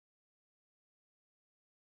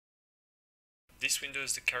this window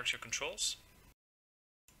is the character controls.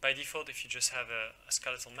 By default, if you just have a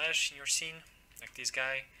skeletal mesh in your scene, like this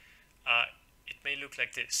guy, it may look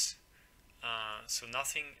like this. So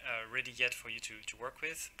nothing ready yet for you to work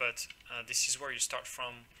with, but this is where you start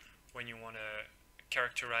from when you want to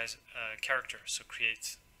characterize a character, so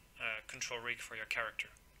create a control rig for your character.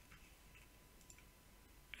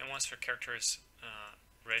 And once your character is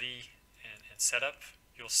ready and set up,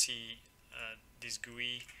 you'll see this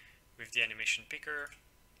GUI with the animation picker.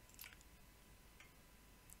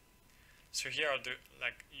 So here are the,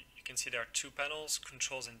 like you can see there are two panels,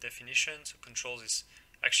 controls and definition. So controls is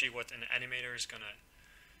actually what an animator is going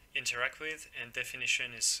to interact with, and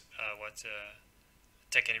definition is what a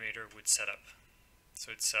tech animator would set up.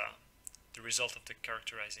 So it's the result of the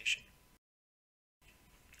characterization.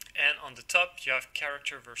 And on the top you have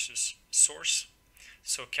character versus source.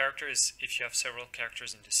 So character is if you have several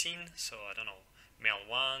characters in the scene, so I don't know, male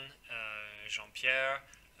 1, Jean-Pierre,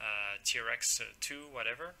 T-Rex 2,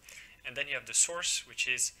 whatever. And then you have the source, which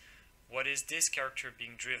is what is this character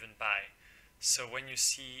being driven by. So when you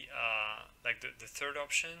see like the third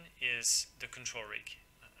option is the control rig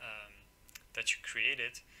that you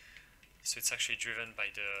created. So it's actually driven by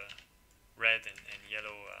the red and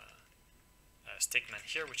yellow stickman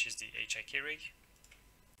here, which is the HIK rig.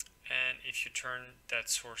 And if you turn that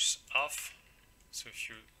source off, so if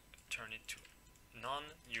you turn it to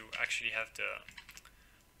none, you actually have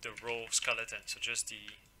the raw skeleton, so just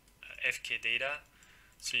the FK data,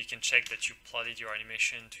 so you can check that you plotted your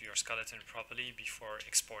animation to your skeleton properly before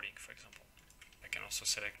exporting, for example. I can also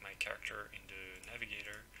select my character in the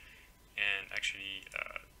navigator and actually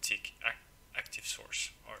tick active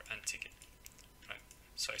source or untick it. Right?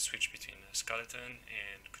 So I switch between skeleton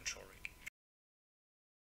and control rig.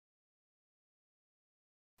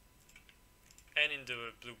 And in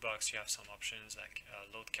the blue box you have some options like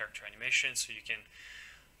load character animation, so you can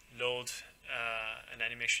load an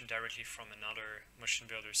animation directly from another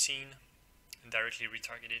MotionBuilder scene and directly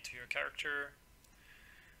retarget it to your character.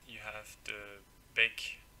 You have the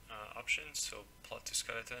bake options, so plot to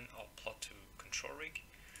skeleton or plot to control rig.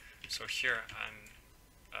 So here I'm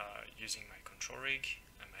using my control rig,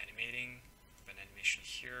 I'm animating an animation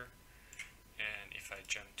here, and if I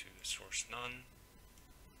jump to the source none,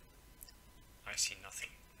 I see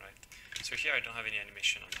nothing, right? So here I don't have any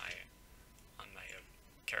animation on my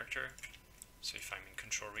character. So if I'm in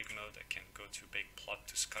control rig mode, I can go to bake plot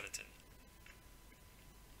to skeleton.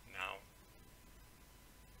 Now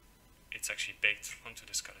it's actually baked onto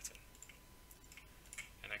the skeleton,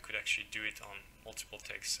 and I could actually do it on multiple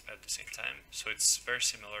takes at the same time. So it's very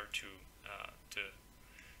similar to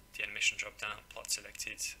the animation drop down, plot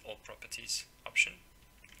selected, all properties option.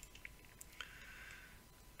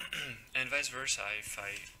 And vice versa, if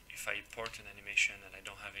I import an animation and I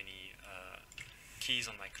don't have any keys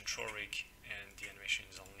on my control rig and the animation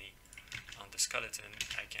is only on the skeleton,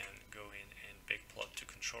 I can go in and bake plot to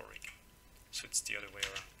control rig. So it's the other way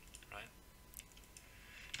around, right?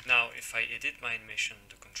 Now if I edit my animation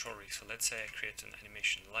on the control rig, so let's say I create an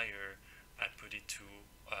animation layer, I put it to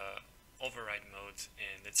override mode,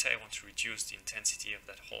 and let's say I want to reduce the intensity of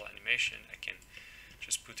that whole animation, I can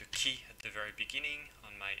just put a key at the very beginning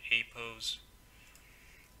on my A pose,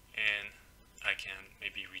 and I can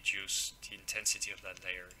maybe reduce the intensity of that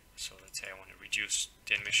layer. So let's say I want to reduce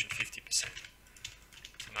the animation 50%.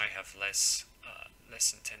 So now I have less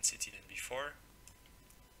intensity than before.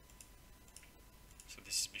 So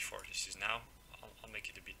this is before, this is now. I'll make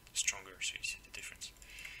it a bit stronger so you see the difference.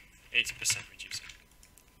 80% reducing.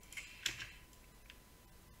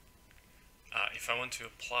 If I want to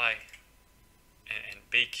apply and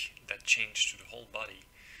bake that change to the whole body,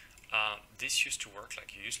 this used to work,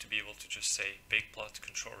 like you used to be able to just say bake plot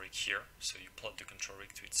control rig here, so you plot the control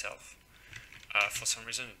rig to itself. For some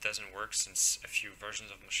reason it doesn't work since a few versions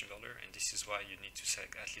of MotionBuilder, and this is why you need to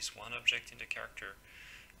select at least one object in the character,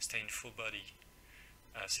 stay in full body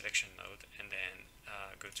selection mode, and then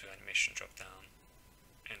go to animation drop down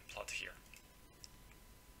and plot here.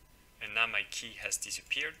 And now my key has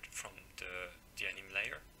disappeared from the anim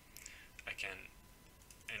layer.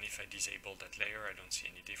 And if I disable that layer, I don't see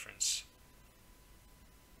any difference.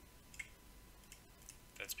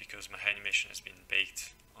 That's because my animation has been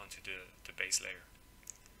baked onto the base layer.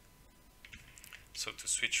 So to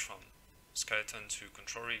switch from skeleton to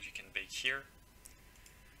control rig, you can bake here,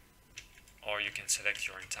 or you can select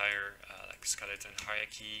your entire like skeleton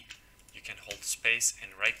hierarchy. You can hold space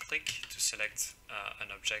and right click to select an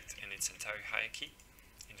object in its entire hierarchy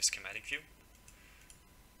in the schematic view.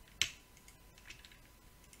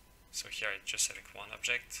 So here I just select one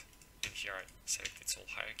object, and here I select its whole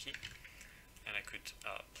hierarchy, and I could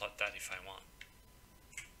plot that if I want.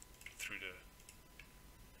 through the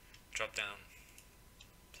drop down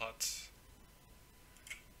plot.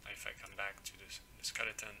 If I come back to the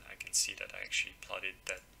skeleton, I can see that I actually plotted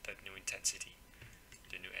that new intensity,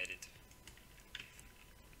 the new edit.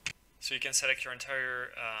 So you can select your entire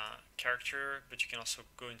character, but you can also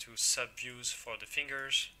go into sub-views for the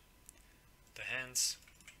fingers, the hands,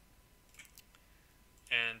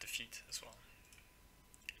 and the feet as well.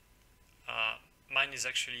 Mine is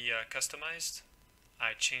actually customized.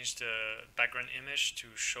 I changed the background image to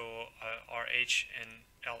show RH and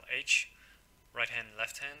LH, right hand,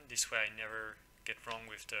 left hand. This way I never get wrong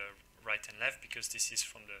with the right and left, because this is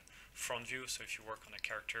from the front view. So if you work on a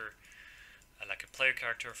character, like a player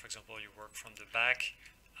character, for example, you work from the back.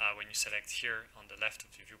 When you select here on the left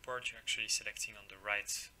of the viewport, you're actually selecting on the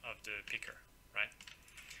right of the picker, right?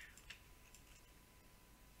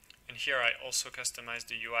 And here I also customized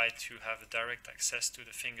the UI to have a direct access to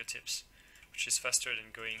the fingertips, which is faster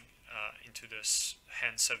than going into the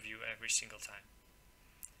hand subview every single time.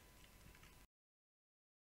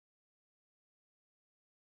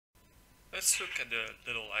 Let's look at the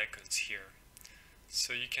little icons here.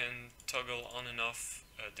 So you can toggle on and off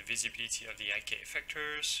the visibility of the IK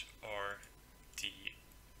effectors or the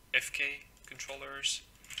FK controllers,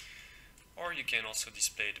 or you can also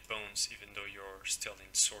display the bones even though you're still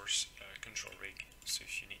in source control rig. So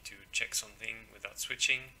if you need to check something without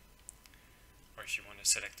switching, or if you want to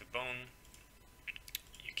select a bone,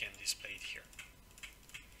 you can display it here.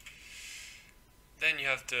 Then you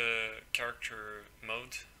have the character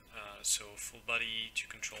mode, so full body to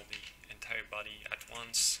control the entire body at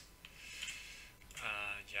once.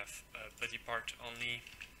 You have body part only.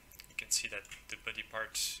 You can see that the body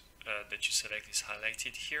part that you select is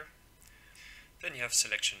highlighted here. Then you have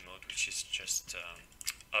selection mode, which is just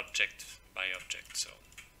object by object. So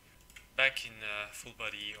back in full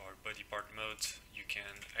body or body part mode, you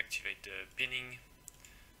can activate the pinning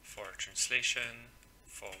for translation,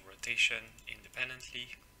 for rotation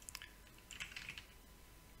independently,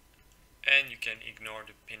 and you can ignore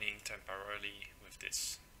the pinning temporarily with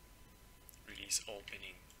this release all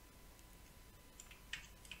pinning.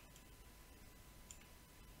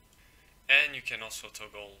 And you can also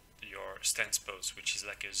toggle your stance pose, which is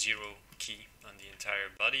like a 0 key on the entire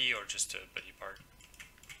body or just a body part.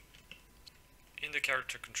 In the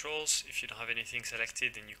character controls, if you don't have anything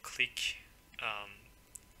selected and you click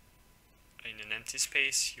in an empty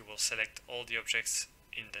space, you will select all the objects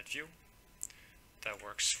in that view. That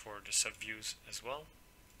works for the subviews as well.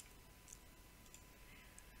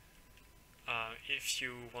 If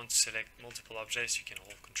you want to select multiple objects, you can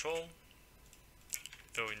hold Control.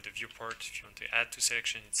 Though in the viewport, if you want to add to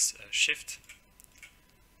selection, it's Shift.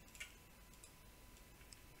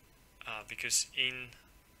 Because in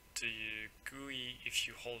the GUI, if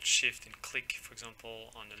you hold Shift and click, for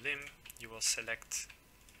example, on a limb, you will select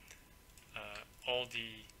all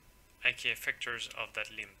the IK effectors of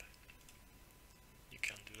that limb. You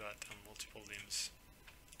can do that on multiple limbs.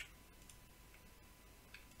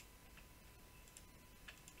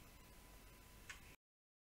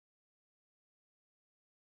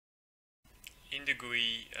 In the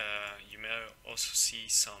GUI, you may also see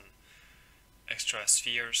some extra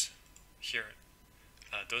spheres here.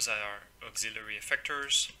 Those are auxiliary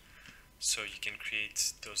effectors, so you can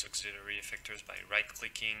create those auxiliary effectors by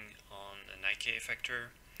right-clicking on an IK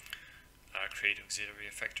effector, create auxiliary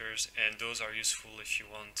effectors, and those are useful if you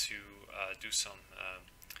want to do some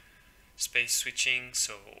space switching,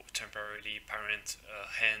 so temporarily parent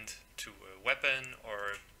a hand to a weapon,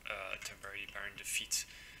 or temporarily parent the feet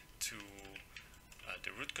to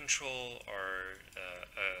the root control, or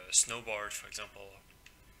a snowboard, for example.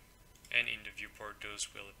 And in the viewport, those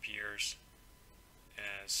will appear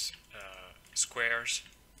as squares.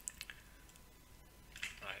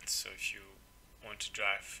 Right, so if you want to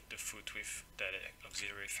drive the foot with that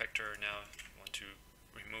auxiliary effector, now you want to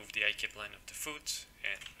remove the IK blend of the foot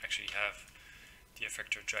and actually have the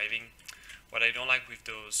effector driving. What I don't like with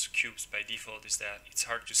those cubes by default is that it's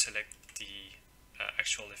hard to select the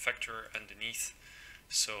actual effector underneath,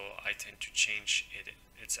 so I tend to change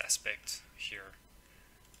its aspect here.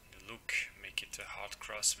 The look, make it a hard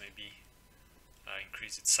cross maybe,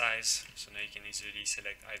 increase its size, so now you can easily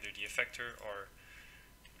select either the effector or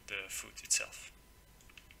the foot itself.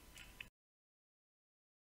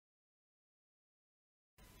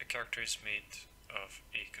 A character is made of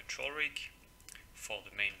a control rig for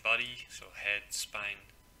the main body, so head, spine,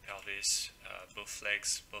 pelvis, both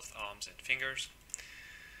legs, both arms and fingers.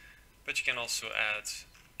 But you can also add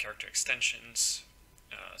character extensions.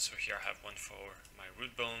 So here I have one for my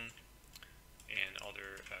root bone and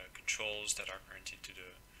other controls that are parented to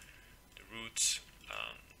the roots.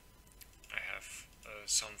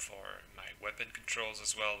 some for my weapon controls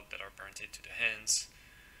as well that are parented to the hands,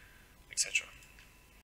 etc.